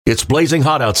It's blazing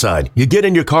hot outside. You get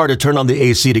in your car to turn on the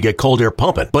AC to get cold air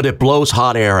pumping, but it blows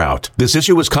hot air out. This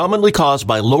issue is commonly caused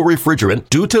by low refrigerant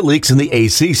due to leaks in the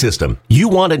AC system. You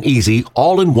want an easy,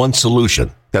 all-in-one solution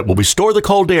that will restore the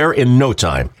cold air in no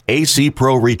time. AC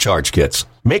Pro Recharge Kits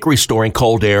make restoring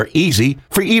cold air easy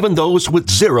for even those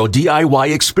with zero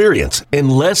DIY experience in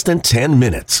less than 10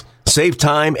 minutes. Save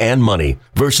time and money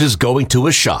versus going to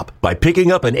a shop by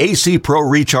picking up an AC Pro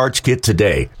Recharge Kit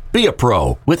today. Be a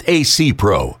pro with AC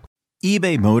Pro.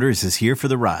 eBay Motors is here for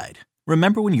the ride.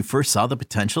 Remember when you first saw the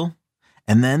potential?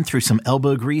 And then through some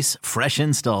elbow grease, fresh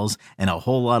installs, and a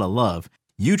whole lot of love,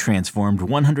 you transformed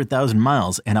 100,000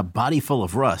 miles and a body full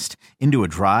of rust into a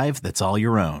drive that's all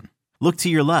your own. Look to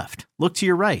your left. Look to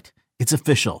your right. It's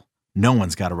official. No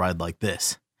one's got a ride like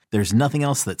this. There's nothing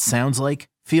else that sounds like,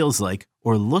 feels like,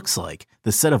 or looks like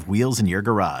the set of wheels in your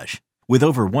garage. With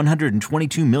over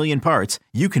 122 million parts,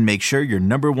 you can make sure your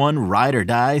number one ride or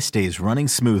die stays running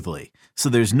smoothly. So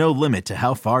there's no limit to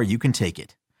how far you can take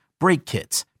it. Brake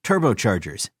kits,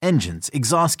 turbochargers, engines,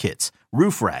 exhaust kits,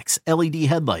 roof racks, LED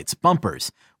headlights,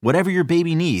 bumpers, whatever your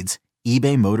baby needs,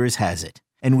 eBay Motors has it.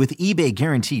 And with eBay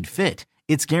Guaranteed Fit,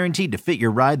 it's guaranteed to fit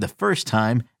your ride the first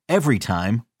time, every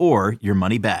time, or your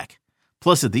money back.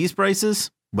 Plus at these prices,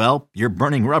 well, you're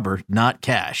burning rubber, not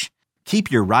cash.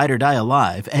 Keep your ride or die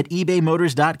alive at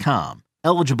ebaymotors.com.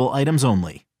 Eligible items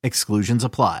only. Exclusions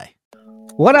apply.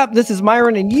 What up? This is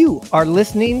Myron, and you are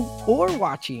listening or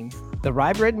watching the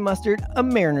Rye Bread and Mustard, a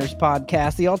Mariners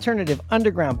podcast, the alternative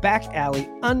underground back alley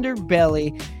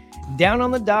underbelly, down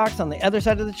on the docks on the other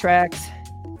side of the tracks,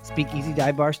 speakeasy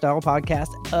dive bar style podcast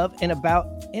of and about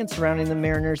and surrounding the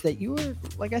Mariners that you are,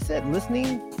 like I said,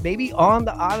 listening maybe on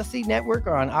the Odyssey Network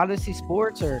or on Odyssey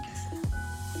Sports or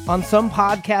on some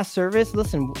podcast service.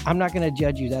 Listen, I'm not going to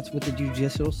judge you. That's what the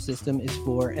judicial system is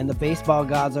for, and the baseball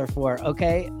gods are for,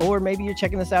 okay? Or maybe you're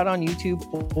checking us out on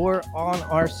YouTube or on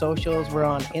our socials. We're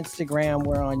on Instagram.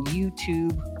 We're on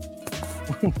YouTube.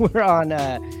 We're on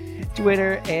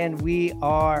Twitter, and we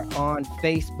are on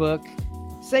Facebook.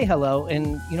 Say hello,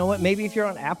 and you know what? Maybe if you're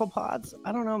on Apple Pods,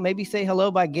 I don't know, maybe say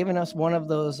hello by giving us one of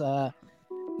those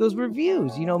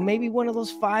reviews, you know, maybe one of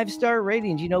those 5-star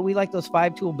ratings. You know, we like those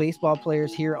 5-tool baseball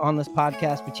players here on this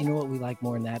podcast, but you know what? We like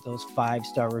more than that, those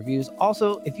 5-star reviews.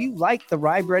 Also, if you like the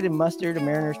Rye Bread and Mustard, a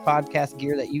Mariners podcast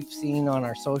gear that you've seen on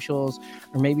our socials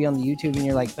or maybe on the YouTube, and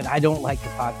you're like, but I don't like the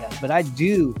podcast, but I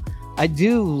do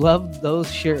love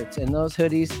those shirts and those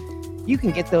hoodies. You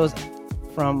can get those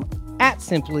from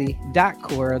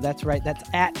 @simply.cora. That's right. That's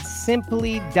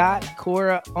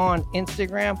 @simply.cora on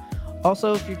Instagram.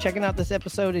 Also, if you're checking out this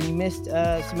episode and you missed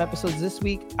some episodes this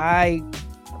week, I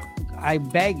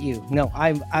beg you. No,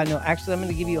 I know. Actually, I'm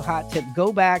going to give you a hot tip.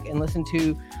 Go back and listen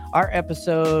to our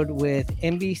episode with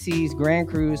NBC's Grand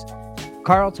Cruise,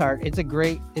 Carl Tart. It's a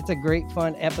great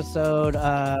fun episode.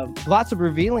 Lots of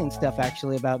revealing stuff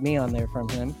actually about me on there from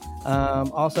him.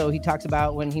 Also, he talks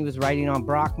about when he was writing on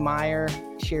Brock Meyer,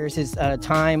 shares his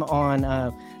time on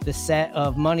the set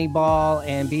of Moneyball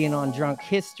and being on Drunk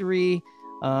History.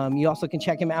 You also can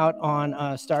check him out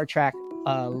on Star Trek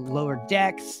Lower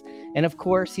Decks. And of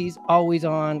course, he's always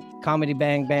on Comedy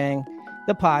Bang Bang,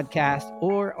 the podcast,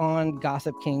 or on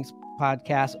Gossip Kings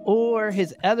podcast, or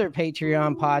his other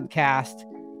Patreon podcast,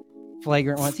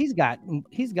 Flagrant Ones. He's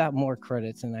got more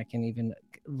credits than I can even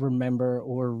remember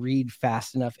or read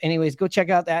fast enough. Anyways, go check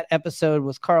out that episode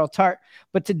with Carl Tart.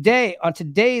 But on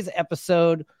today's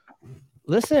episode,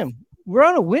 listen, we're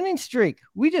on a winning streak.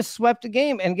 We just swept a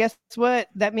game. And guess what?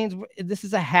 That means this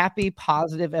is a happy,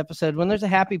 positive episode. When there's a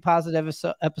happy, positive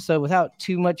episode without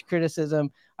too much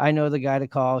criticism, I know the guy to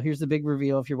call. Here's the big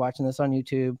reveal if you're watching this on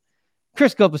YouTube.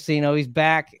 Chris Copacino, he's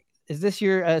back. Is this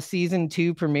your season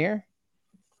 2 premiere?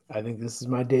 I think this is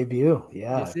my debut.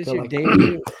 Yeah. This is your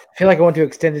debut. I feel like I went to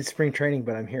extended spring training,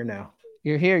 but I'm here now.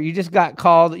 You're here. You just got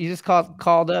called. You just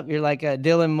called up. You're like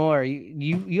Dylan Moore.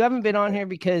 You haven't been on here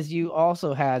because you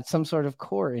also had some sort of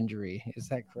core injury. Is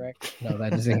that correct? No,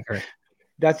 that is incorrect.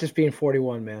 That's just being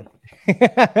 41, man.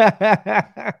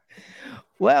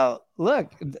 Well,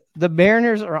 look, the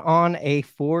Mariners are on a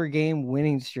 4-game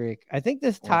winning streak. I think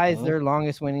this ties their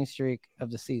longest winning streak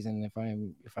of the season, if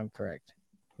I'm correct.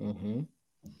 Mm-hmm.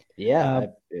 Yeah,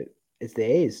 it's the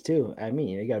A's too. I mean,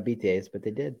 you got to beat the A's, but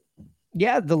they did.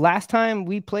 Yeah, the last time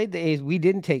we played the A's, we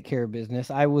didn't take care of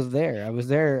business. I was there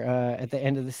at the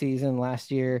end of the season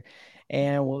last year.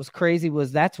 And what was crazy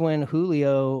was that's when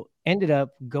Julio ended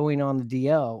up going on the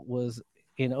DL, was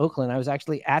in Oakland. I was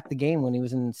actually at the game when he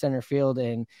was in center field,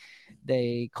 and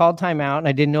they called timeout, and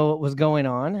I didn't know what was going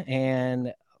on.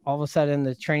 And all of a sudden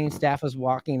the training staff was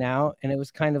walking out, and it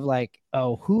was kind of like,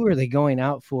 oh, who are they going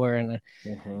out for? And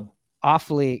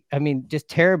awfully, I mean, just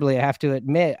terribly, I have to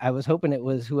admit. I was hoping it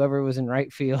was whoever was in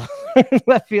right field,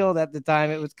 left field at the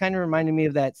time. It was kind of reminding me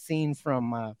of that scene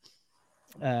from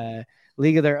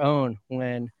League of Their Own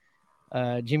when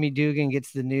Jimmy Dugan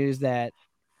gets the news that,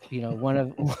 one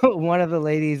of one of the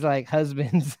ladies' like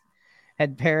husbands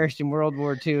had perished in World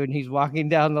War II, and he's walking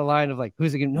down the line of like,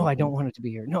 who's it gonna? No, I don't want it to be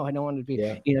here. No, I don't want it to be.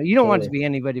 Yeah, You don't want it to be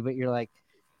anybody, but you're like,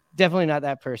 definitely not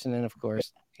that person. And of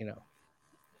course,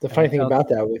 the funny thing about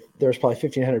that, there's probably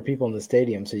 1,500 people in the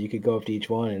stadium, so you could go up to each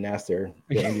one and ask their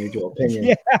individual opinion.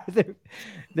 Yeah,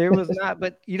 there was not,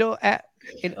 but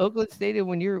in Oakland Stadium,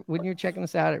 when you're checking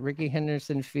us out at Rickey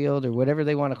Henderson Field or whatever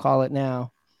they want to call it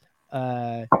now,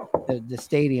 the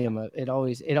stadium, it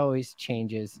always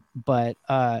changes, but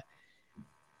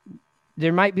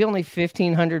there might be only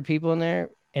 1,500 people in there,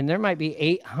 and there might be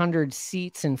 800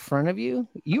 seats in front of you.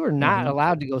 You are not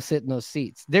allowed to go sit in those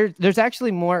seats. There's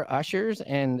actually more ushers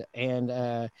and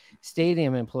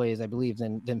stadium employees, I believe,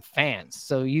 than fans.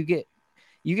 So you get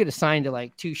assigned to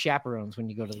like 2 chaperones when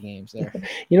you go to the games there.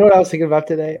 You know what I was thinking about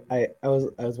today? I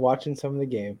was watching some of the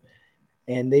game,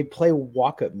 and they play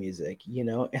walk-up music,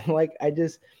 and like I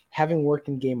just, having worked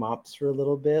in game ops for a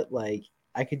little bit, like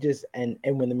I could just, and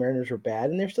when the Mariners were bad,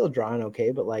 and they're still drawing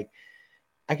okay, but like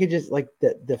I could just, like,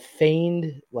 the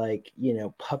feigned, like,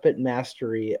 puppet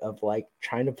mastery of like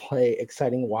trying to play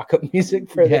exciting walk-up music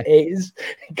for the A's.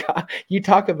 God, you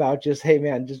talk about just, hey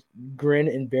man, just grin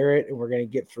and bear it, and we're gonna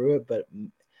get through it. But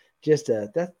just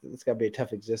that's gotta be a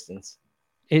tough existence.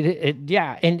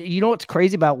 Yeah. And you know what's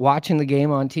crazy about watching the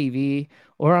game on TV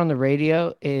or on the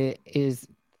radio is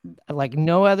like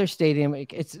no other stadium.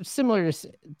 It's similar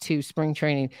to spring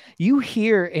training. You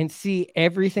hear and see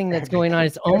everything that's going on.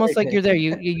 It's almost like you're there.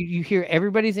 You hear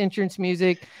everybody's entrance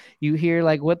music. You hear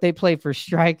like what they play for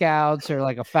strikeouts or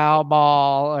like a foul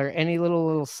ball or any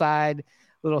little side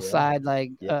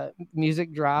like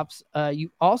music drops.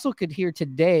 You also could hear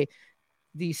today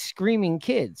these screaming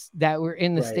kids that were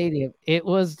in the stadium. It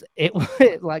was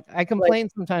like, I complain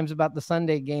sometimes about the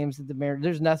Sunday games at the Mariners.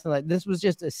 There's nothing like this. Was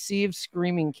just a sea of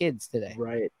screaming kids today.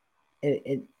 Right.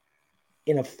 And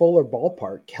in a fuller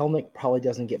ballpark, Kelnick probably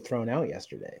doesn't get thrown out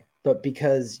yesterday, but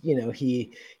because,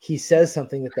 he says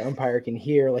something that the umpire can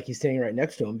hear, like he's standing right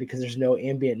next to him, because there's no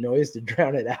ambient noise to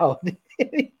drown it out. And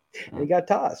he got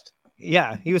tossed.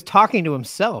 Yeah. He was talking to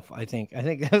himself. I think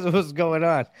that's what was going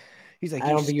on. He's like, I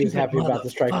don't think he was happy about the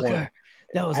strike one. I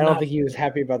don't think he was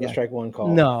happy about the strike one call.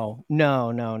 No.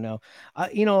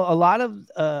 A lot of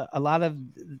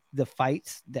the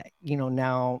fights that,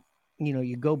 now,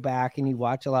 you go back and you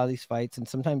watch a lot of these fights, and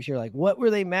sometimes you're like, what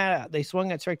were they mad at? They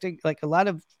swung at strike. Like for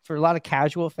a lot of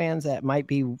casual fans that might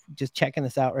be just checking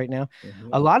this out right now.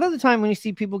 A lot of the time when you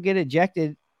see people get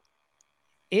ejected,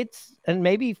 and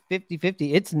maybe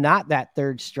 50-50, it's not that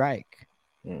third strike.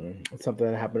 It's something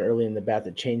that happened early in the bat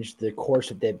that changed the course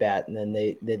of their bat, and then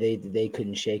they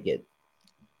couldn't shake it.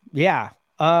 Yeah.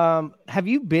 Have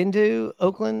you been to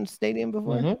Oakland Stadium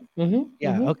before?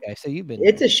 Okay. So you've been.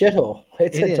 It's a shithole.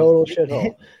 It's a total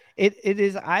shithole. It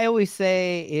is. I always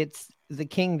say it's the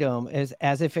Kingdom,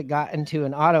 as if it got into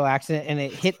an auto accident and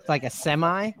it hit like a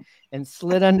semi and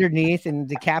slid underneath and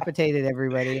decapitated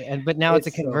everybody. But now it's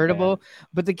a convertible. So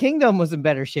but the Kingdom was in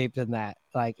better shape than that.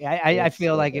 Like I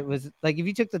feel like it was like, if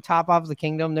you took the top off the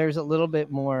Kingdom, there's a little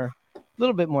bit more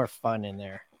fun in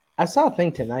there. I saw a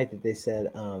thing tonight that they said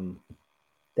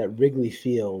that Wrigley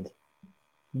Field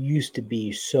used to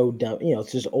be so dumb.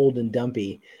 It's just old and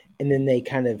dumpy, and then they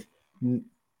kind of,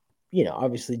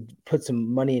 obviously put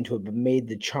some money into it, but made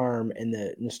the charm and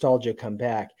the nostalgia come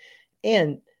back.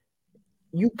 And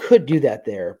you could do that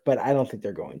there, but I don't think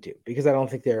they're going to, because I don't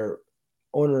think their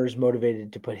owner is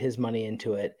motivated to put his money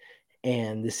into it.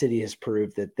 And the city has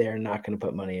proved that they're not going to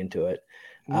put money into it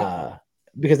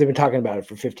because they've been talking about it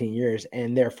for 15 years.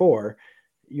 And therefore,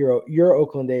 your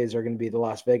Oakland A's are going to be the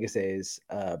Las Vegas A's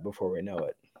before we know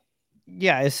it.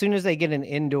 Yeah, as soon as they get an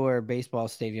indoor baseball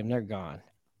stadium, they're gone.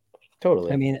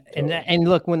 Totally. I mean, totally. And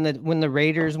look, when the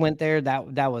Raiders went there,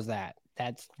 that was that.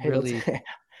 That's really.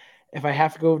 If I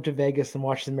have to go to Vegas and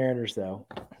watch the Mariners, though,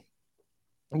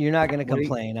 you're not going to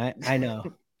complain. I know.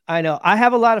 I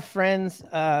have a lot of friends,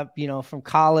 from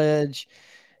college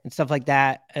and stuff like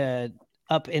that,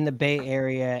 up in the Bay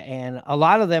Area, and a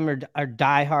lot of them are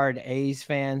diehard A's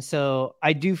fans. So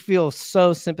I do feel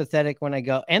so sympathetic when I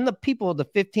go, and the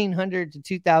 1,500 to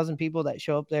 2,000 people that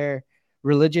show up there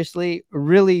religiously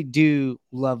really do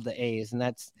love the A's, and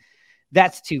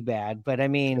that's too bad. But I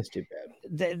mean, that's too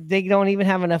bad. They don't even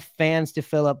have enough fans to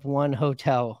fill up one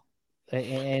hotel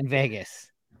in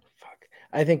Vegas. Fuck.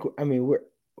 I mean, we're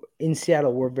in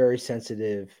Seattle. We're very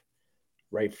sensitive,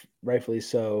 rightfully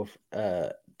so,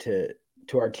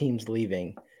 our teams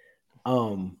leaving.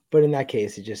 But in that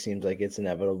case, it just seems like it's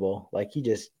inevitable. Like you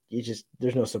just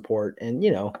there's no support, and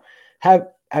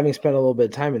having spent a little bit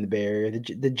of time in the Bay Area,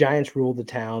 the Giants rule the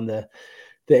town. The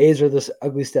A's are this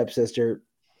ugly stepsister,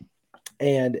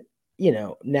 and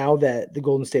now that the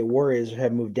Golden State Warriors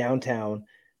have moved downtown,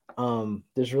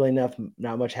 there's really not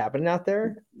much happening out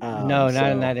there. No,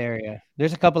 not in that area.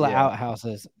 There's a couple of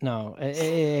outhouses. No,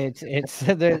 it's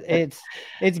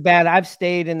bad. I've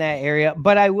stayed in that area,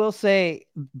 but I will say,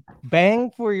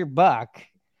 bang for your buck.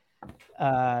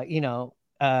 You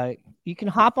can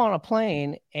hop on a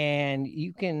plane and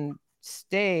you can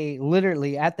stay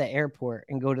literally at the airport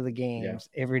and go to the games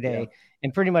every day.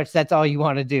 And pretty much that's all you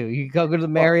want to do. You go to the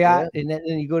Marriott and then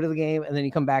you go to the game and then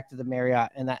you come back to the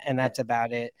Marriott and that's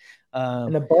about it.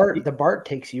 And the BART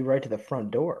takes you right to the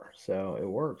front door. So it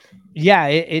works. Yeah,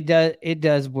 it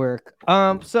does work.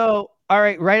 So all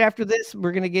right after this,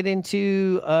 we're going to get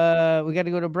into we got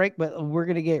to go to break, but we're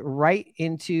going to get right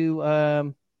into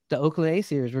the Oakland A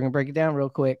series. We're going to break it down real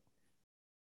quick.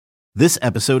 This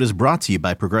episode is brought to you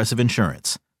by Progressive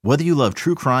Insurance. Whether you love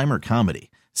true crime or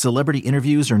comedy, celebrity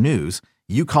interviews or news,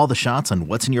 you call the shots on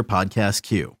what's in your podcast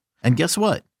queue. And guess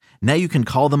what? Now you can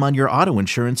call them on your auto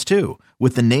insurance too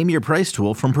with the Name Your Price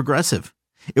tool from Progressive.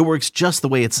 It works just the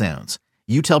way it sounds.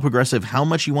 You tell Progressive how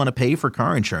much you want to pay for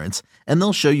car insurance, and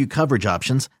they'll show you coverage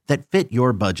options that fit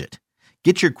your budget.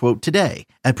 Get your quote today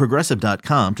at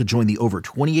Progressive.com to join the over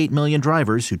 28 million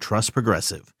drivers who trust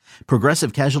Progressive.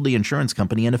 Progressive Casualty Insurance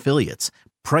Company and Affiliates.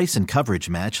 Price and coverage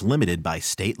match limited by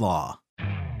state law.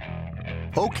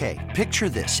 Okay, picture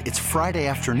this. It's Friday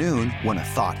afternoon when a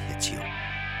thought hits you.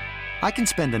 I can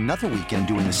spend another weekend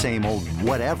doing the same old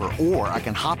whatever, or I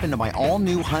can hop into my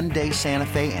all-new Hyundai Santa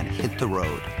Fe and hit the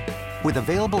road. With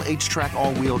available H-Track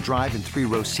all-wheel drive and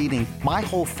 3-row seating, my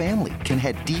whole family can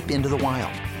head deep into the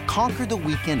wild. Conquer the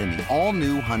weekend in the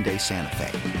all-new Hyundai Santa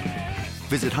Fe.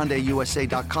 Visit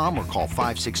HyundaiUSA.com or call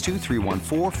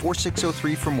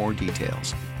 562-314-4603 for more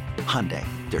details. Hyundai,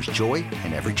 there's joy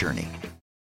in every journey.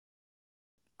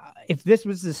 If this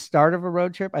was the start of a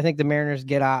road trip, I think the Mariners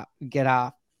get off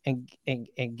and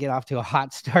get off to a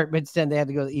hot start, but instead they had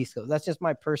to go to the East Coast. That's just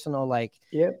my personal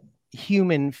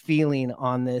human feeling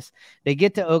on this. They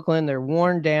get to Oakland, they're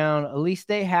worn down. At least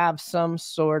they have some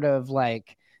sort of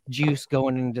juice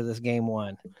going into this game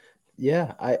one.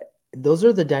 Yeah, those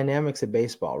are the dynamics of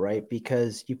baseball, right?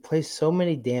 Because you play so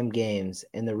many damn games,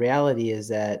 and the reality is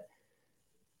that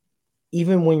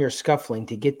even when you're scuffling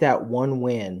to get that one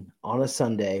win on a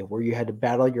Sunday where you had to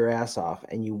battle your ass off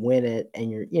and you win it,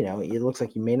 and it looks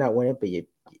like you may not win it, but you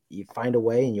find a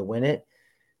way and you win it,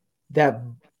 that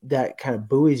kind of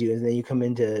buoys you. And then you come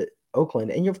into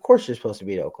Oakland, and of course you're supposed to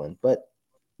beat Oakland, but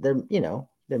they're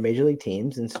major league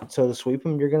teams. And so to sweep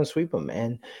them, you're going to sweep them.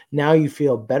 And now you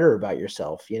feel better about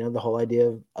yourself, the whole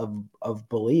idea of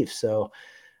belief. So,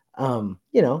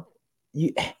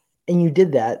 you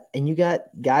did that, and you got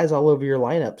guys all over your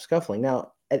lineup scuffling.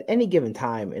 Now, at any given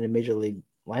time in a major league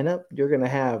lineup, you're going to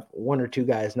have one or two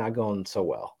guys not going so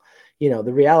well.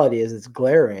 The reality is it's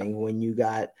glaring when you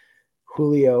got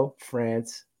Julio,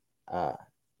 France,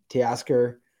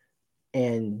 Teoscar,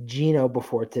 and Gino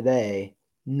before today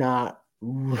not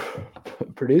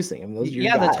producing. I mean, those are your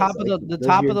guys.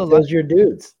 Those are your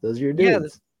dudes. Yeah,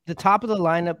 the top of the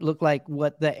lineup looked like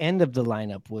what the end of the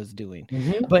lineup was doing.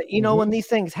 Mm-hmm. But when these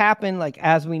things happen,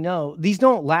 as we know, these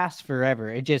don't last forever.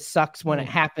 It just sucks when it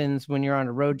happens when you're on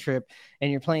a road trip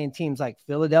and you're playing teams like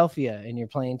Philadelphia and you're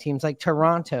playing teams like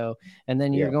Toronto, and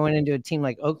then you're going into a team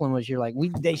like Oakland, which you're like,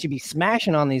 they should be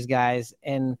smashing on these guys.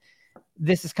 And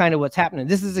this is kind of what's happening.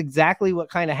 This is exactly what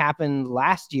kind of happened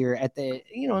last year at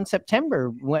in September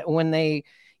when they,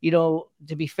 to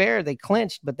be fair, they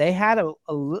clinched, but they had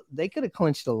they could have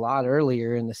clinched a lot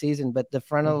earlier in the season, but the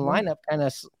front of the lineup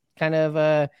kind of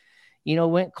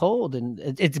went cold, and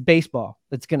it's baseball.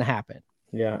 It's going to happen.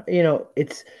 Yeah.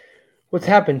 It's what's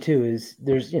happened too is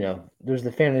there's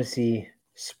the fantasy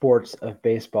sports of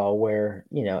baseball where,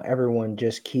 everyone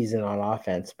just keys in on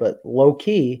offense, but low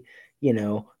key,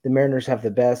 the Mariners have the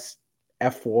best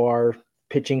FWAR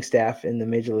pitching staff in the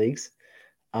major leagues.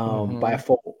 By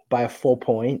a full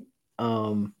point.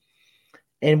 And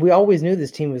we always knew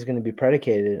this team was going to be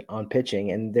predicated on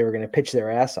pitching, and they were going to pitch their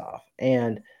ass off.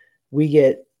 And we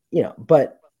get,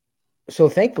 but so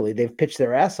thankfully they've pitched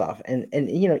their ass off. And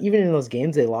even in those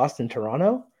games they lost in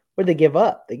Toronto, what did they give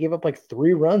up? They gave up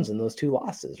 3 runs in those 2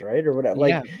 losses, right? Or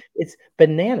whatever. It's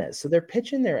bananas. So they're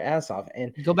pitching their ass off.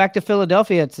 And go back to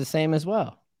Philadelphia, it's the same as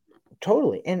well.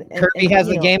 Totally. And Kirby has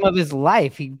the game of his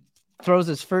life. He throws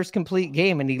his first complete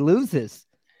game and he loses,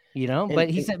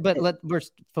 but we're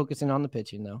focusing on the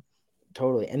pitching though.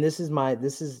 Totally. And this is my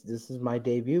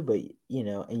debut, but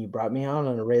and you brought me on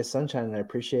a ray of sunshine, and I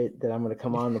appreciate that. I'm going to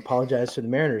come on and apologize to the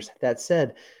Mariners. That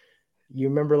said, you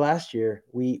remember last year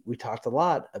we talked a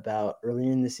lot about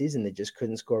earlier in the season they just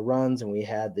couldn't score runs, and we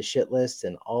had the shit list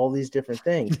and all these different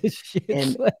things.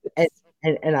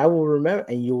 And I will remember,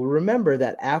 and you will remember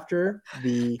that after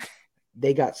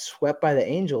they got swept by the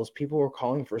Angels, people were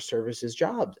calling for Service's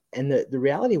jobs. And the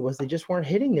reality was they just weren't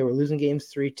hitting. They were losing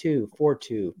games 3-2,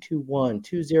 4-2, 2-1,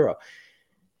 2-0.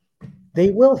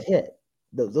 They will hit.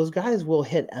 Those guys will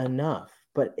hit enough.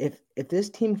 But if this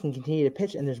team can continue to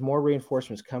pitch, and there's more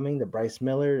reinforcements coming, the Bryce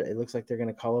Miller, it looks like they're going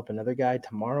to call up another guy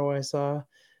tomorrow, I saw,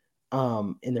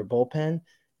 in their bullpen,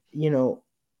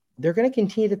 they're going to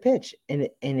continue to pitch. And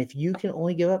if you can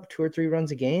only give up 2 or 3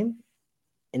 runs a game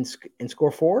and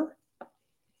score 4,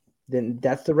 then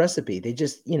that's the recipe. They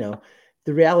just, the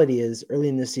reality is early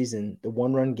in this season, the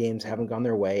 1-run games haven't gone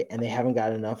their way, and they haven't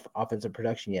got enough offensive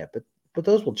production yet. But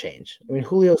those will change. I mean,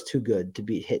 Julio's too good to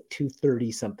be hit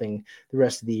 230 something the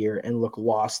rest of the year and look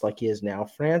lost like he is now.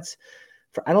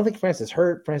 I don't think France is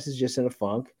hurt. France is just in a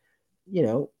funk.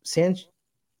 Eugenio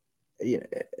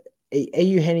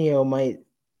might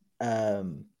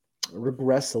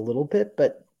regress a little bit,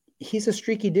 but he's a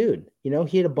streaky dude. He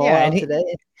had a ball out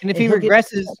today. And if he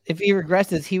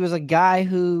regresses, he was a guy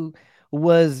who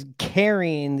was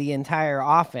carrying the entire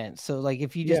offense. So like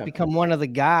if you just become one of the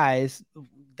guys,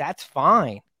 that's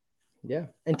fine. Yeah.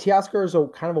 And Teoscar is a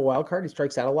kind of a wild card. He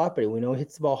strikes out a lot, but we know he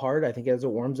hits the ball hard. I think as it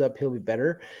warms up, he'll be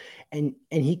better. And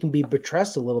he can be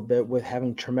buttressed a little bit with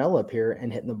having Trammell up here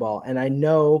and hitting the ball. And I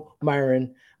know,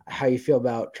 Myron, how you feel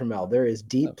about Trammell. There is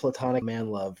deep platonic man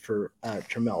love for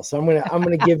Trammell. So I'm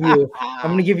gonna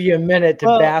give you a minute to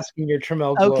bask in your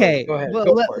Trammell glory. Okay. Go ahead. Well,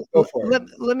 Go for it.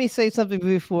 Let me say something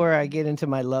before I get into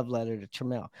my love letter to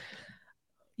Trammell.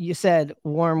 You said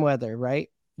warm weather, right?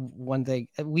 One thing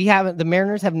the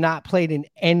Mariners have not played in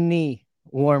any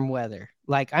warm weather.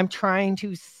 Like I'm trying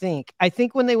to think. I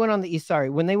think when they went on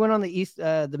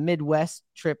the Midwest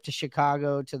trip to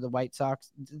Chicago to the White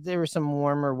Sox, there was some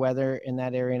warmer weather in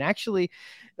that area. And actually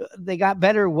they got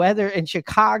better weather in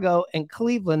Chicago and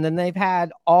Cleveland than they've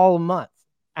had all month.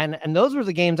 And those were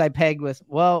the games I pegged with.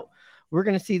 Well, we're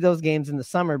going to see those games in the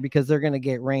summer because they're going to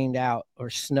get rained out or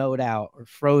snowed out or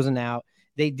frozen out.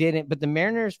 They didn't, but the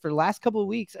Mariners for the last couple of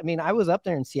weeks, I mean, I was up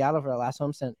there in Seattle for the last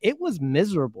homestand. It was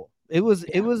miserable. It was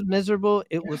miserable.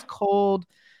 It was cold.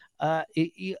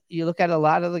 You look at a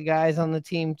lot of the guys on the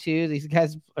team too. These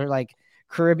guys are like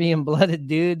Caribbean blooded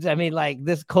dudes. I mean, like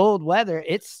this cold weather,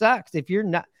 it sucks. If you're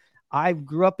not, I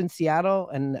grew up in Seattle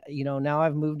and, now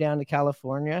I've moved down to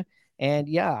California. And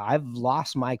yeah, I've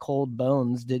lost my cold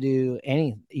bones to do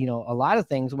a lot of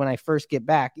things when I first get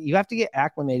back. You have to get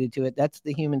acclimated to it. That's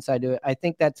the human side to it. I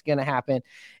think that's going to happen.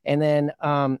 And then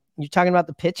you're talking about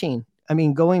the pitching. I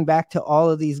mean, going back to all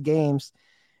of these games,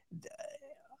 at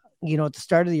the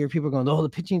start of the year, people are going, oh, the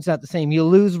pitching's not the same. You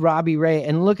lose Robbie Ray.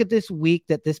 And look at this week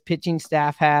that this pitching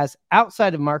staff has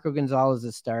outside of Marco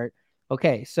Gonzalez's start.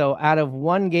 Okay, so out of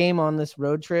one game on this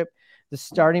road trip, the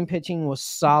starting pitching was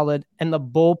solid, and the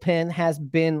bullpen has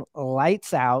been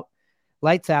lights out.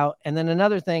 And then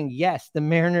another thing, yes, the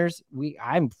Mariners,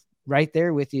 I'm right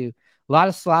there with you. A lot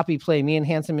of sloppy play. Me and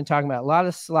Hanson been talking about a lot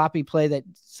of sloppy play that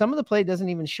some of the play doesn't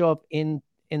even show up in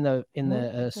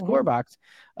the score box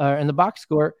or in the box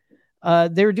score.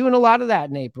 They were doing a lot of that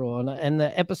in April. And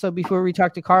the episode before we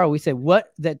talked to Carl, we said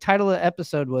what the title of the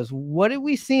episode was, what did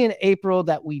we see in April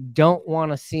that we don't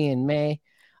want to see in May?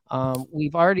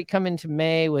 We've already come into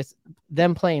May with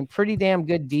them playing pretty damn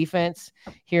good defense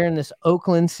here in this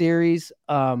Oakland series.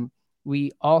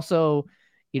 We also,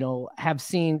 have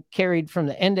seen carried from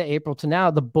the end of April to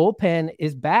now, the bullpen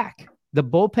is back. The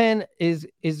bullpen is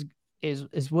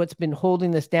what's been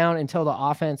holding this down until the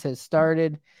offense has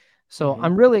started. So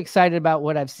I'm really excited about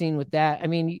what I've seen with that. I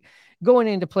mean, going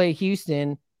into play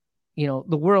Houston,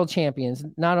 the world champions,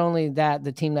 not only that,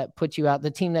 the team that put you out,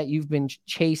 the team that you've been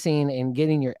chasing and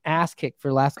getting your ass kicked for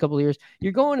the last couple of years,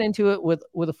 you're going into it with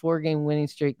a 4-game winning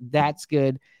streak. That's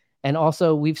good. And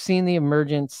also we've seen the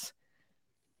emergence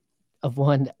of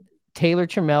one Taylor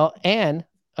Trammell and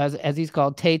as he's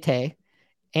called Tay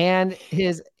and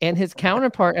his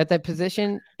counterpart at that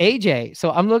position, AJ.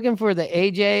 So I'm looking for the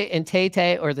AJ and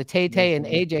Tay or the Tay and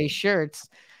AJ shirts.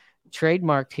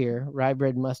 Trademarked here, Rye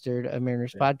Bread Mustard, a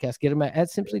Mariners podcast. Get them at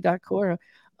simply.cora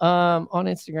on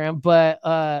Instagram.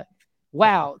 But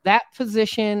wow, that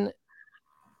position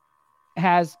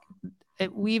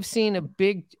we've seen a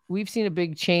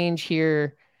big change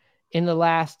here in the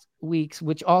last weeks,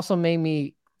 which also made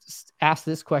me ask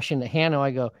this question to Hanno.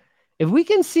 I go, if we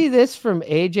can see this from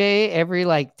AJ every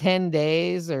like 10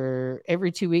 days or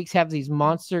every 2 weeks, have these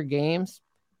monster games,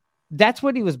 that's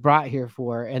what he was brought here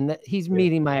for. And he's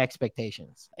meeting my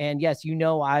expectations. And yes,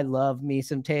 I love me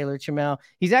some Taylor Trammell.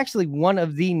 He's actually one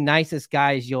of the nicest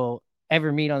guys you'll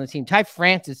ever meet on the team. Ty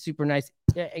France is super nice.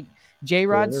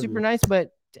 J-Rod's super nice,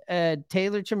 but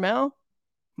Taylor Trammell,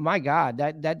 my God,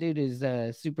 that dude is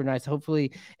super nice.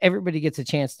 Hopefully everybody gets a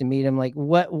chance to meet him. Like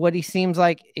what he seems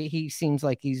like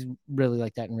he's really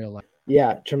like that in real life.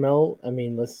 Yeah, Trammell, I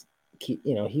mean, let's keep,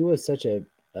 he was such a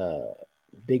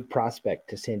big prospect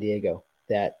to San Diego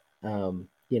that, when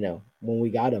we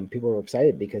got him, people were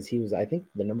excited because he was, I think,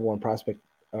 the number one prospect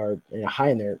or high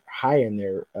in their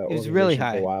It was really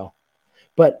high for a while.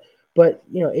 But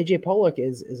AJ Pollock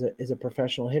is a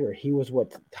professional hitter. He was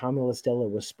what Tommy LaStella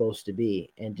was supposed to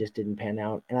be and just didn't pan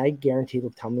out. And I guarantee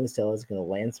that Tommy LaStella is going to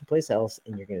land someplace else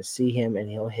and you're going to see him and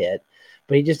he'll hit,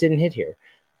 but he just didn't hit here.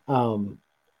 But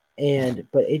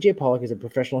AJ Pollock is a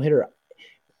professional hitter.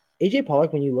 AJ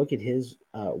Pollock, when you look at his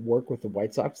work with the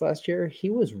White Sox last year, he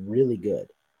was really good,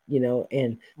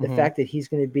 and the fact that he's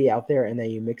going to be out there and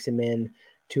then you mix him in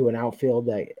to an outfield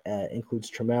that includes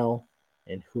Trammell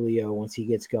and Julio once he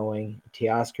gets going,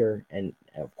 Teoscar, and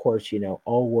of course,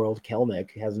 all-world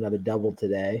Kelnick has another double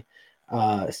today,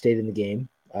 stayed in the game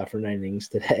for 9 innings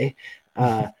today.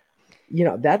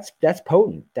 That's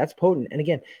potent. That's potent. And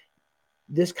again,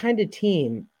 this kind of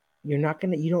team, you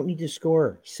don't need to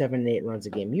score 7 and 8 runs a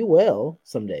game. You will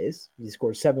some days. You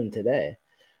scored 7 today,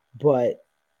 but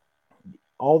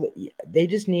they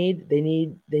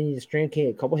need to string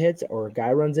a couple hits or a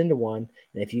guy runs into one,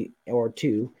 and or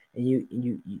two, and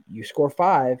you score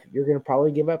 5, you're going to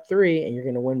probably give up 3, and you're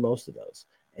going to win most of those.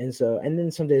 And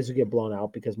then some days you get blown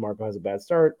out because Marco has a bad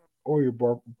start, or your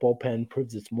bullpen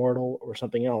proves it's mortal, or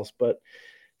something else. But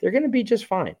they're going to be just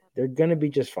fine.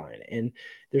 And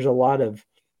there's a lot of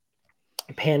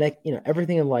panic.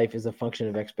 Everything in life is a function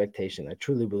of expectation. I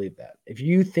truly believe that. If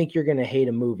you think you're going to hate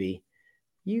a movie,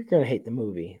 you're going to hate the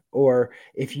movie. Or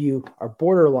if you are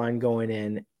borderline going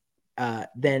in,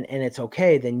 then and it's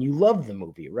okay, then you love the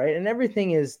movie, right? And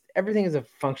everything is a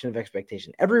function of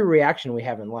expectation. Every reaction we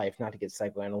have in life, not to get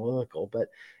psychoanalytical, but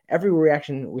every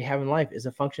reaction we have in life is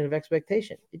a function of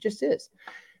expectation. It just is.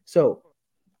 So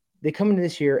they come into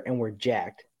this year and we're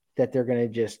jacked that they're going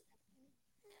to just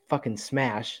fucking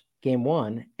smash game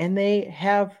 1, and they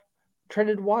have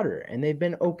treaded water and they've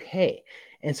been okay.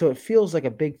 And so it feels like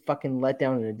a big fucking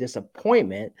letdown and a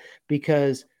disappointment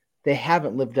because they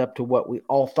haven't lived up to what we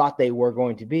all thought they were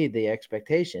going to be, the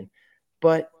expectation.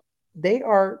 But they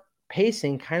are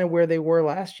pacing kind of where they were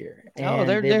last year. And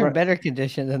they're in better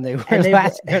condition than they were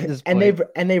last year at this point.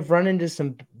 And they've run into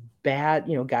some bad,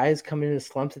 guys coming into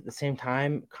slumps at the same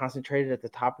time, concentrated at the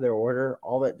top of their order,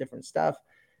 all that different stuff.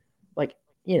 Like,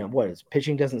 what is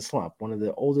pitching doesn't slump, one of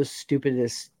the oldest,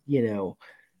 stupidest,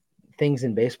 things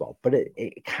in baseball, but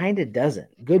it kind of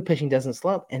doesn't. Good pitching doesn't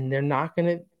slump, and they're not going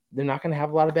to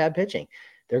have a lot of bad pitching.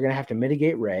 They're going to have to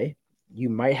mitigate Ray. You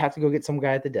might have to go get some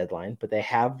guy at the deadline, but they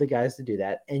have the guys to do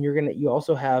that. And you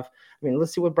also have,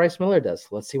 let's see what Bryce Miller does.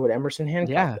 Let's see what Emerson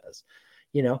Hancock does.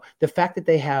 The fact that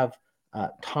they have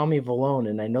Tommy Vallone,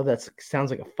 and I know that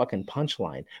sounds like a fucking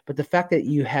punchline, but the fact that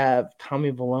you have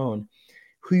Tommy Vallone,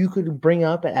 who you could bring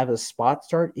up and have a spot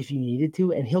start if you needed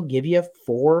to, and he'll give you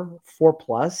 4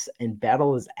 plus and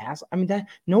battle his ass. That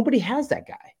nobody has that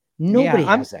guy. Nobody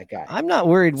has that guy. I'm not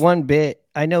worried one bit.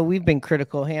 I know we've been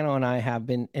critical, Hannah and I have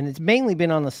been, and it's mainly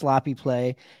been on the sloppy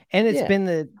play, and it's been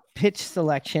the pitch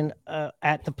selection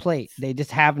at the plate. They just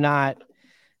have not.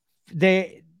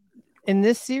 In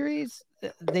this series,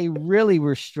 they really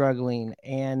were struggling,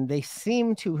 and they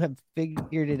seem to have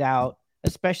figured it out,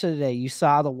 especially today. You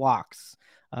saw the walks.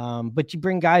 But you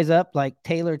bring guys up like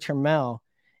Taylor Trammell,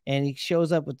 and he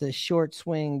shows up with this short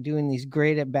swing, doing these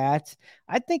great at bats.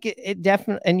 I think it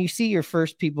definitely, and you see your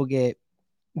first people get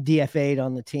DFA'd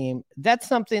on the team. That's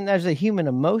something, there's a human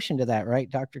emotion to that, right,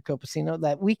 Dr. Copacino,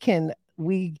 that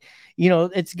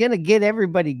it's going to get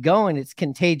everybody going. It's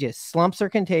contagious. Slumps are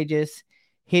contagious.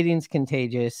 Hitting's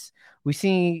contagious. We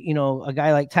see, a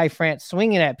guy like Ty France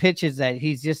swinging at pitches that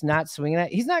he's just not swinging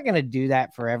at. He's not going to do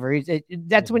that forever.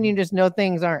 That's when you just know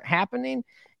things aren't happening.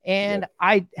 And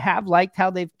I have liked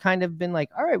how they've kind of been like,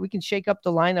 all right, we can shake up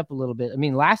the lineup a little bit.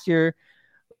 Last year,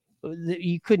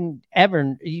 you could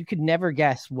never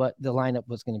guess what the lineup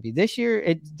was going to be. This year,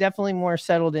 it's definitely more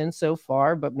settled in so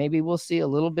far, but maybe we'll see a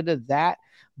little bit of that.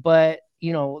 But,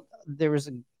 there was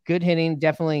a good hitting,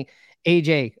 definitely.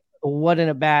 AJ, what an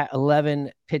at bat,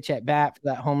 11 pitch at bat for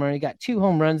that home run. You got 2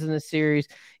 home runs in the series.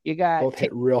 You got both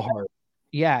hit real hard.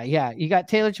 Yeah, yeah. You got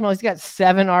Taylor Trammell. He's got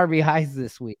 7 RBIs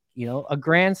this week. You know, a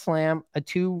grand slam, a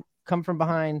 2 come from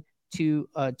behind,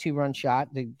 2-run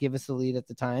shot to give us the lead at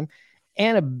the time,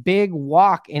 and a big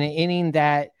walk in an inning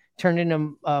that turned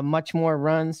into much more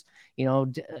runs. You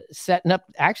know, setting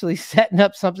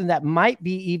up something that might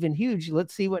be even huge.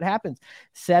 Let's see what happens.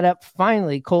 Set up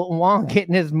finally Colton Wong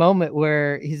getting his moment,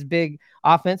 where his big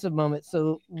offensive moment.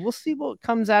 So we'll see what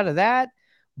comes out of that.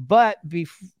 But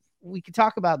we could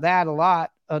talk about that a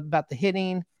lot, about the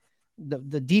hitting.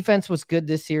 The defense was good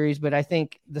this series, but I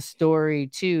think the story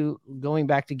too, going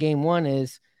back to game 1,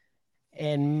 is,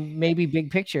 and maybe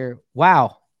big picture,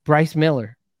 wow, Bryce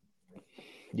Miller.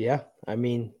 Yeah. I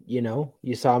mean,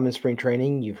 you saw him in spring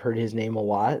training. You've heard his name a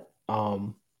lot.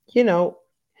 You know,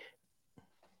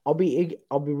 I'll be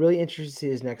really interested to see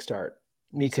his next start.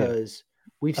 Me too. Because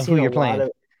we've Of seen who a you're lot playing.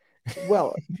 of,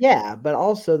 well, yeah, but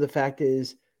also the fact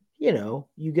is, you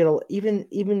get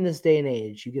even this day and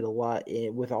age, you get a lot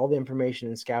with all the information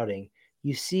and scouting.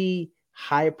 You see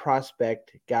high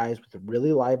prospect guys with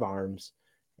really live arms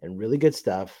and really good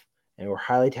stuff, and we're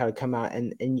highly touted come out,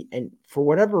 and for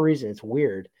whatever reason, it's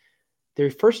weird. Their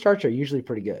first starts are usually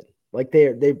pretty good. Like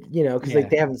they because Yeah.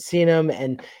 they haven't seen them,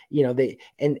 and they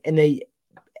and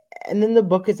then the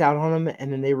book is out on them,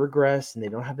 and then they regress and they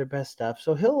don't have their best stuff.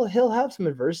 So he'll have some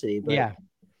adversity, but Yeah.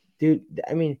 dude,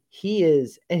 I mean, he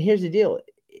is. And here's the deal: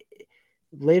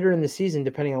 later in the season,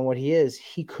 depending on what he is,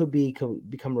 he could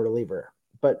become a reliever,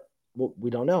 but we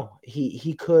don't know.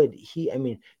 He could. I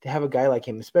mean, to have a guy like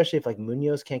him, especially if like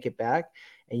Munoz can't get back,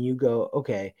 and you go,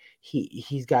 okay,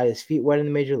 he's got his feet wet in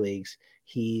the major leagues.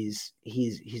 He's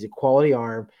a quality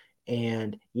arm,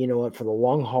 and you know what? For the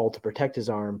long haul, to protect his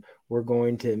arm, we're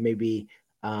going to maybe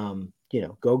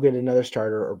go get another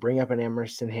starter or bring up an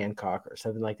Emerson Hancock or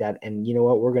something like that. And you know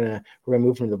what? We're gonna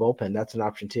move from the bullpen. That's an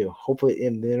option too. Hopefully,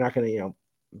 and they're not gonna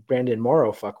Brandon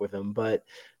Morrow fuck with him, but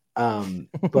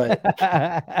but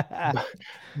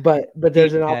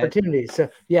there's Deep an cut. opportunity. So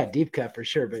yeah, deep cut for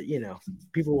sure. But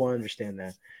people will understand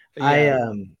that.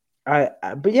 Yeah.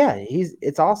 But yeah,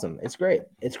 it's awesome. It's great.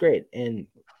 It's great. And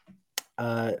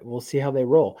we'll see how they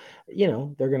roll.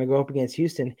 They're going to go up against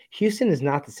Houston. Houston is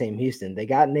not the same Houston. They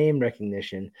got name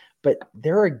recognition, but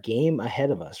they're a game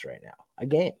ahead of us right now. A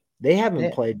game. They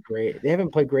haven't played great. They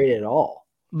haven't played great at all.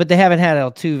 But they haven't had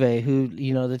Altuve, who,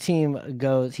 the team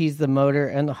goes, he's the motor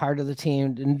and the heart of the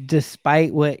team. And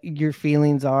despite what your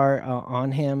feelings are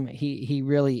on him, he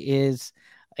really is.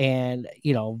 And,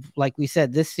 like we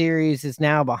said, this series is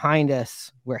now behind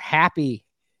us. We're happy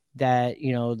that,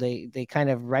 they kind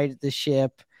of righted the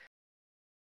ship.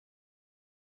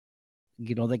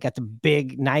 They got the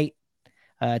big night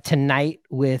tonight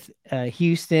with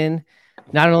Houston.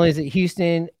 Not only is it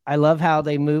Houston, I love how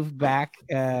they moved back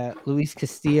Luis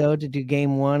Castillo to do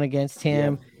game 1 against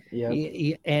him.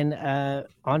 Yep. And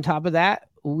on top of that,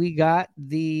 we got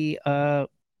the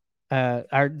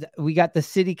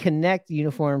City Connect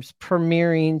uniforms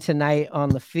premiering tonight on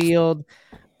the field.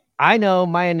 I know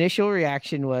my initial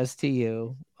reaction was to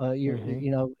you.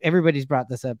 Everybody's brought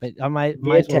this up, but I might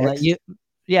as well let you.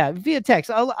 Yeah, via text.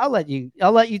 I'll let you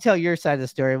tell your side of the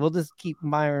story. We'll just keep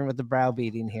Myron with the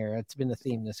browbeating here. It's been a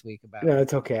theme this week about. No,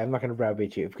 it's okay. I'm not going to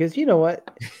browbeat you because you know what?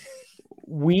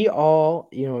 We all,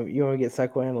 you want to get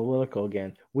psychoanalytical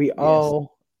again. We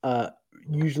all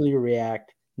usually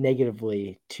react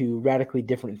negatively to radically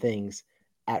different things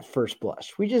at first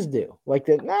blush. We just do. Like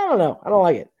that. I don't know. I don't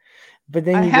like it. But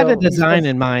then I had a design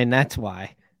in mind. That's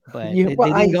why. But they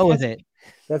didn't go with it.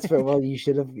 That's fair. Well, you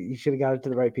should have got it to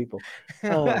the right people.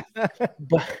 But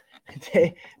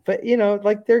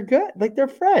like they're good. Like they're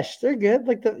fresh. They're good.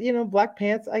 Like the black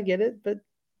pants. I get it, but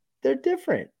they're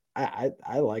different. I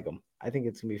like them. I think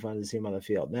it's gonna be fun to see them on the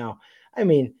field. Now, I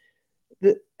mean,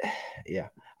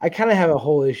 I kind of have a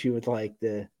whole issue with like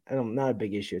not a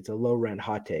big issue. It's a low rent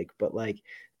hot take, but like,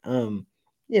 the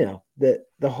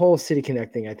whole City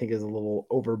Connect thing I think is a little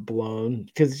overblown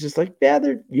because it's just like, yeah,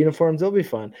 their uniforms, they'll be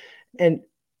fun. And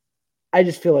I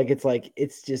just feel like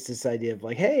it's just this idea of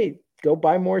like, hey, go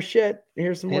buy more shit.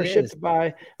 Here's some more shit to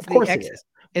buy. Of course it is.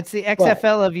 It's the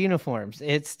XFL of uniforms.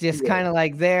 It's just kind of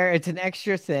like it's an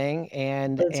extra thing.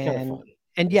 And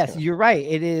yes, you're right.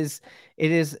 It is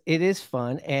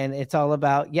fun. And it's all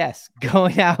about,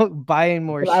 going out, buying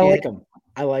more shit.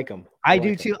 I like them. I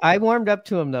do too. I warmed up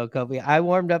to him though, Kobe. I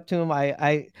warmed up to him.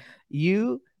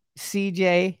 You,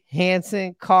 CJ,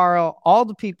 Hanson, Carl, all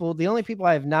the people, the only people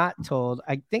I have not told,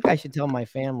 I think I should tell my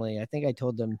family. I think I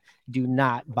told them, do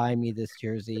not buy me this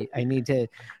jersey. I need to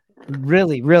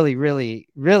really, really, really,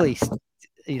 really,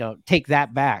 take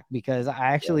that back because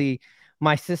I actually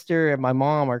my sister and my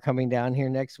mom are coming down here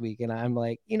next week, and I'm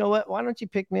like, you know what? Why don't you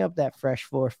pick me up that fresh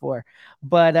 4-4?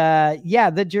 But yeah,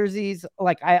 the jerseys,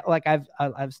 I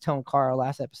was telling Carl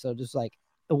last episode, just like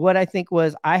what I think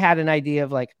was I had an idea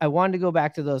of like I wanted to go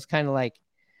back to those kind of like.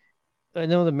 I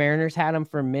know the Mariners had them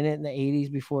for a minute in the 80s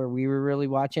before we were really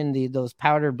watching those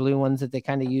powder blue ones that they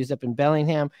kind of used up in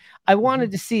Bellingham. I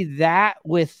wanted to see that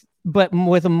with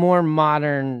a more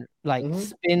modern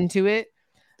spin to it.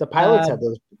 The Pilots had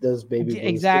those baby blues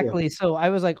exactly. too. So I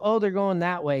was like, oh, they're going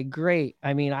that way. Great.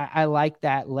 I mean, I like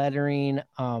that lettering.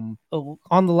 On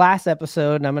the last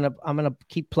episode, and I'm gonna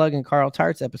keep plugging Carl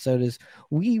Tart's episode, is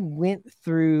we went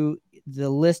through the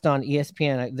list on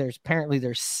ESPN.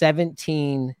 There's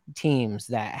 17 teams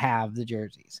that have the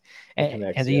jerseys and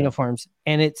the uniforms,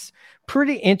 and it's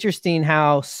pretty interesting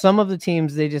how some of the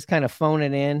teams they just kind of phone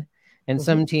it in, and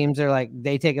some teams are like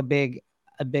they take a big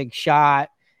shot.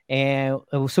 And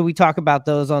so we talk about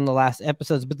those on the last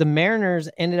episodes, but the Mariners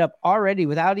ended up already,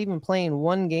 without even playing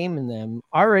one game in them,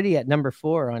 already at number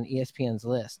 4 on ESPN's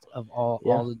list of all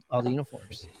the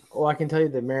uniforms. Well, I can tell you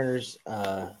the Mariners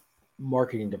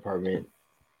marketing department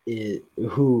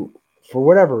who, for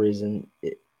whatever reason,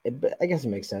 I guess it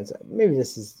makes sense. Maybe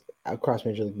this is across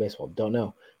Major League Baseball. Don't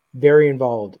know. Very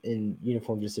involved in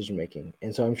uniform decision making,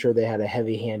 and so I'm sure they had a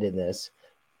heavy hand in this.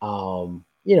 And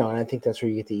I think that's where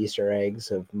you get the Easter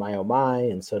eggs of My Oh My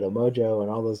and Sodo Mojo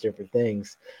and all those different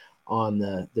things on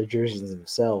the jerseys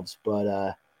themselves.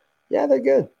 But yeah, they're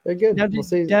good. They're good. Now,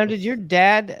 did your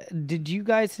dad? Did you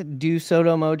guys do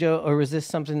Sodo Mojo, or was this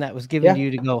something that was given to you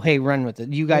to go, hey, run with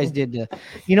it? You guys did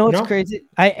what's crazy?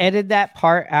 I edited that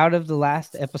part out of the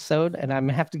last episode, and I'm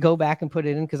gonna have to go back and put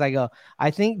it in because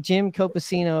I think Jim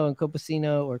Copacino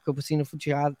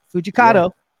Fujikato.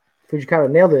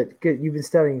 Fujikato nailed it. Good. You've been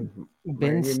studying. I've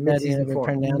been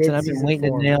pronouncing. I've been waiting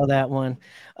to nail that one.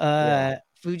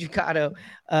 Fujikato.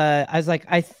 I was like,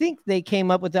 I think they came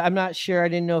up with it. I'm not sure. I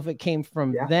didn't know if it came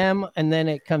from them, and then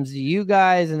it comes to you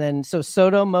guys, and then so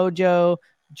Sodo Mojo,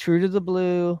 True to the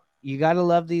Blue. You gotta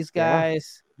love these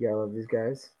guys. You gotta love these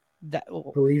guys.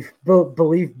 Believe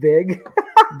big.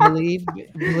 believe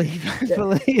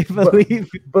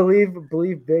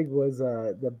big was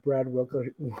the Brad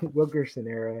Wilkerson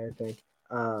era, I think.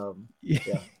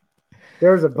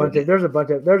 There's another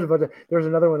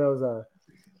one that was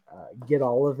Get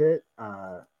All of It.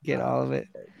 Get All of It.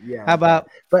 Yeah. How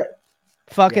about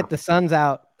fuck it, the sun's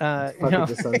out. Fuck it,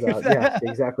 the sun's out. Yeah,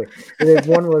 exactly. And then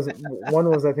one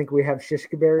was I think we have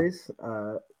shishka berries.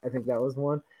 I think that was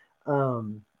one.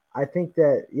 I think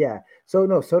that So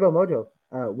no, Sodo Mojo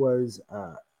was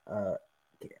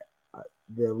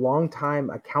the longtime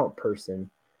account person,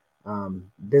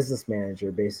 business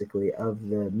manager basically of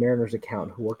the Mariners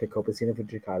account who worked at Copacino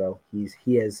Fujikato.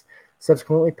 He has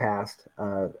subsequently passed.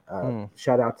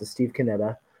 Shout out to Steve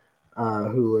Canetta,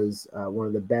 who was one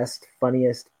of the best,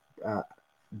 funniest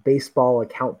baseball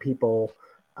account people,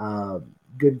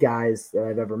 good guys that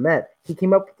I've ever met. He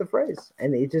came up with the phrase,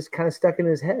 and it just kind of stuck in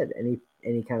his head, and he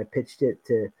kind of pitched it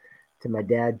to my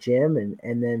dad Jim,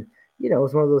 and then it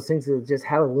was one of those things that just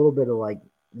had a little bit of like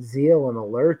zeal and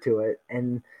allure to it,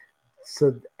 and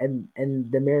so and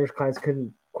the Mariners clients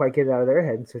couldn't quite get it out of their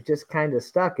head, and so it just kind of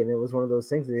stuck, and it was one of those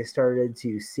things that they started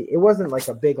to see. It wasn't like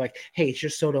a big hey, it's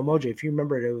just Sodo Mojo. If you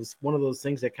remember it was one of those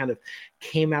things that kind of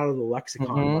came out of the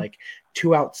lexicon, like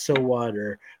 2 outs, so what,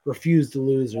 or refuse to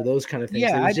lose, or those kind of things.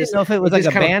 I didn't know if it was like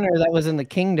a banner that was in the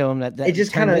kingdom that it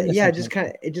just kind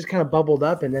of bubbled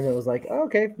up, and then it was like, oh,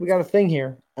 okay, we got a thing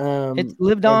here. It's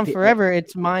lived on forever.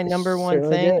 It's my number one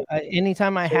thing.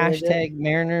 Anytime I hashtag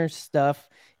Mariners stuff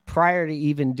prior to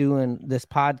even doing this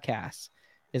podcast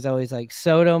is always like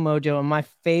Sodo Mojo. And my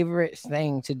favorite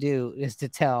thing to do is to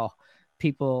tell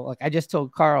people, like I just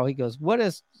told Carl, he goes, what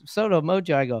is Sodo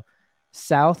Mojo? I go,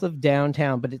 south of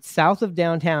downtown, but it's south of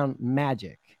downtown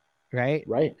magic, right?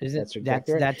 Right. That's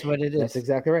exactly right. That's what it is. That's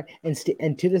exactly right.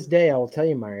 And to this day, I will tell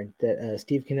you, Myron, that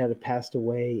Steve Canetta passed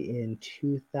away in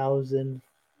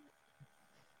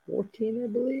 2014, I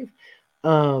believe,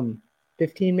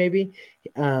 15 maybe.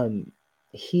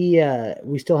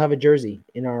 We still have a jersey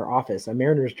in our office, a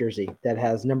Mariners jersey that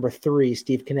has number 3,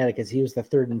 Steve Canetta, because he was the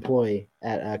 3rd employee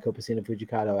at Copacino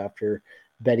Fujikato after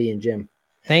Betty and Jim.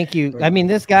 Thank you. I mean,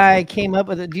 this guy came up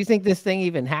with it. Do you think this thing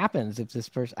even happens if this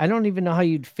person? I don't even know how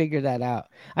you'd figure that out.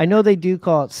 I know they do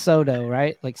call it Sodo,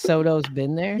 right? Like Sodo's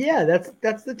been there. Yeah,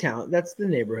 that's the town. That's the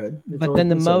neighborhood. But then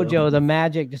the mojo, the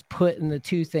magic, just putting the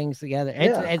two things together.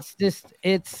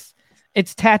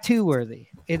 It's tattoo worthy.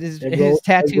 It is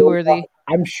tattoo worthy.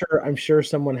 I'm sure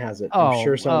someone has it. I'm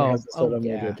sure someone has the Sodo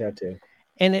Mojo tattoo.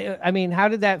 And I mean, how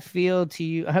did that feel to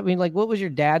you? I mean, like, what was your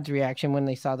dad's reaction when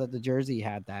they saw that the jersey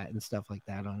had that and stuff like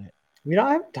that on it?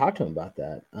 I haven't talked to him about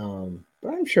that.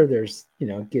 But I'm sure there's,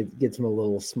 gets him a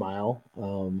little smile.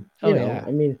 Yeah.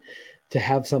 I mean, to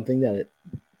have something that it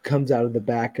comes out of the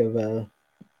back of the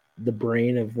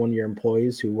brain of one of your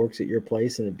employees who works at your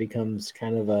place, and it becomes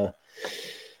kind of a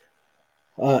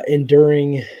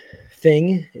enduring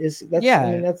thing that's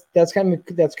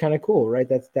kind of cool, right?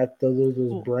 That's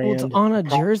those brand. It's on a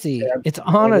jersey. It's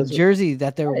on a jersey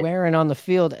that they're wearing on the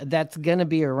field. That's going to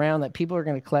be around, that people are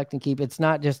going to collect and keep. It's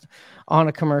not just on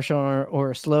a commercial or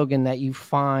a slogan that you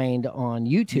find on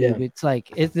YouTube. Yeah. It's like,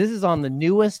 this is on the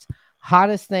newest,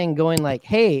 hottest thing going, like,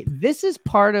 hey, this is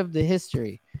part of the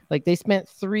history. Like, they spent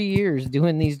 3 years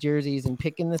doing these jerseys and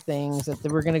picking the things that they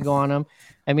were going to go on them.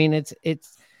 I mean, it's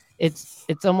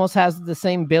almost has the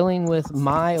same billing with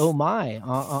my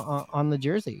on the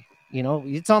jersey.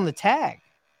 It's on the tag.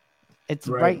 It's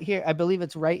right here. I believe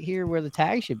it's right here where the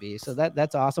tag should be. So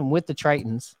that's awesome with the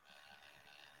Tritons.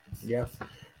 Yeah,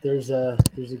 there's a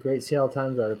great Seattle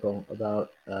Times article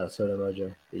about Sodo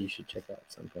Mojo that you should check out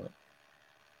at some point.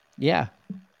 Yeah,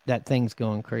 that thing's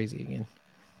going crazy again.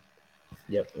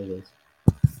 Yep, it is.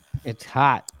 It's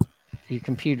hot. Your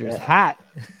computer's hot.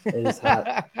 It is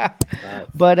hot.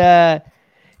 But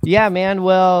yeah, man.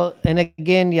 Well, and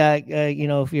again,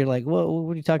 if you're like, what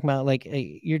are you talking about? Like,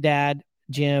 your dad,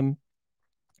 Jim,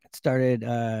 started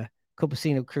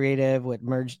Copacino Creative, what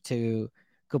merged to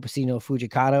Copacino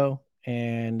Fujikato,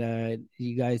 and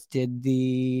you guys did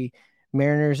the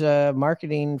Mariners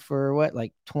marketing for what,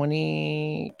 like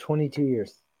 22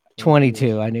 years.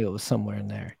 22. I knew it was somewhere in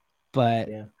there, but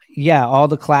yeah, all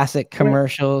the classic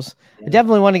commercials. Yeah. I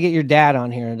definitely want to get your dad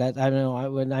on here. That I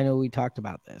know we talked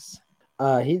about this.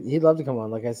 He'd love to come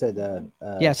on. Like I said,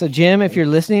 so Jim, if you're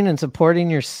listening and supporting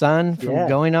your son from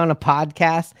going on a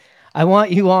podcast, I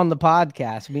want you on the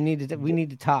podcast. We need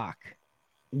to talk.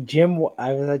 Jim,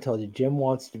 as I told you, Jim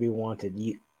wants to be wanted.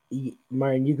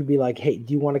 Myron, you could be like, hey,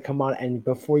 do you want to come on? And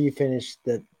before you finish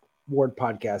the Ward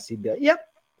podcast, he'd be like, yep.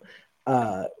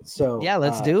 So yeah,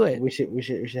 let's do it. We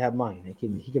should have him on.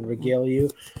 He can regale you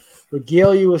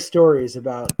with stories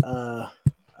about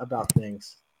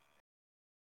things.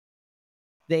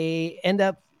 They end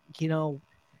up,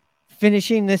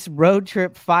 finishing this road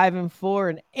trip 5-4,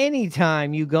 and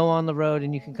anytime you go on the road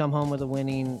and you can come home with a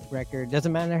winning record,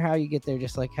 doesn't matter how you get there.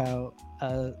 Just like how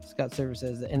Scott Server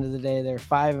says, at the end of the day, they're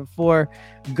 5-4.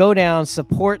 Go down,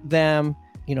 support them.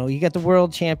 You got the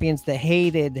world champions, the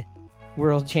hated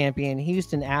world champion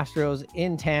Houston Astros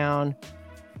in town.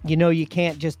 You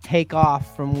can't just take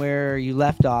off from where you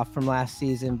left off from last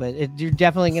season, but you're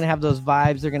definitely going to have those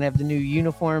vibes. They're going to have the new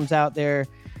uniforms out there.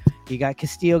 You got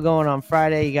Castillo going on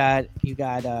Friday. You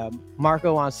got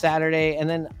Marco on Saturday, and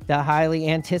then the highly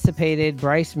anticipated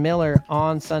Bryce Miller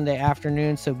on Sunday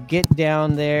afternoon. So get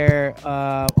down there.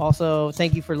 Also,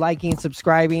 thank you for liking,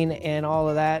 subscribing, and all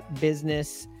of that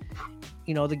business.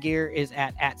 The gear is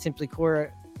at Simply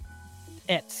Cora.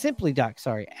 At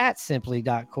simply.cora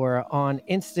on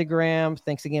Instagram.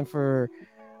 Thanks again for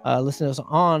listening to us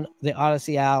on the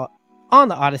Odyssey app,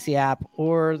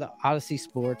 or the Odyssey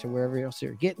Sports, or wherever else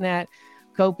you're getting at.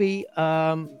 Kopi,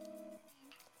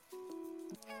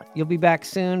 you'll be back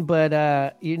soon,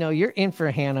 but you're in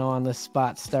for Hanno on the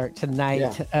spot start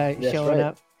tonight. Showing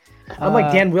up. I'm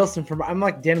like Dan Wilson from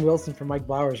Mike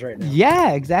Blowers right now.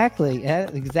 Yeah, exactly.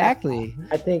 Exactly.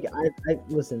 I think I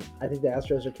think the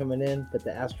Astros are coming in, but the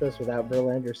Astros without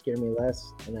Verlander scare me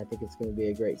less, and I think it's going to be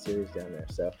a great series down there.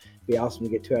 So it'd be awesome to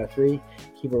get 2 out of 3,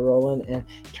 keep it rolling, and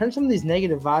turn some of these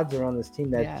negative vibes around this team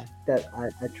that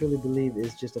I truly believe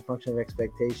is just a function of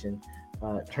expectation.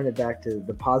 Turn it back to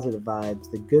the positive vibes,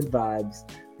 the good vibes,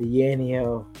 the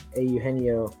Yanio,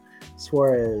 Eugenio,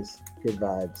 Suarez, good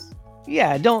vibes.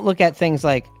 Yeah, don't look at things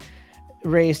like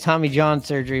Ray's Tommy John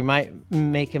surgery might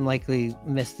make him likely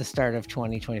miss the start of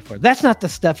 2024. That's not the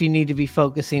stuff you need to be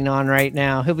focusing on right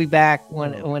now. He'll be back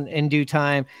when in due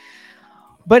time.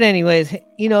 But anyways,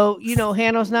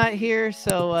 Hanno's not here,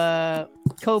 so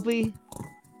Kopi,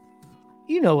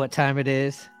 you know what time it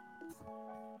is.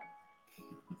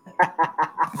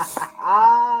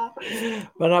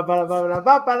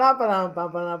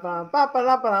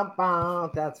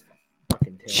 That's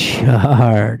fucking terrible.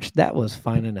 Charge. That was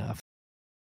fine enough.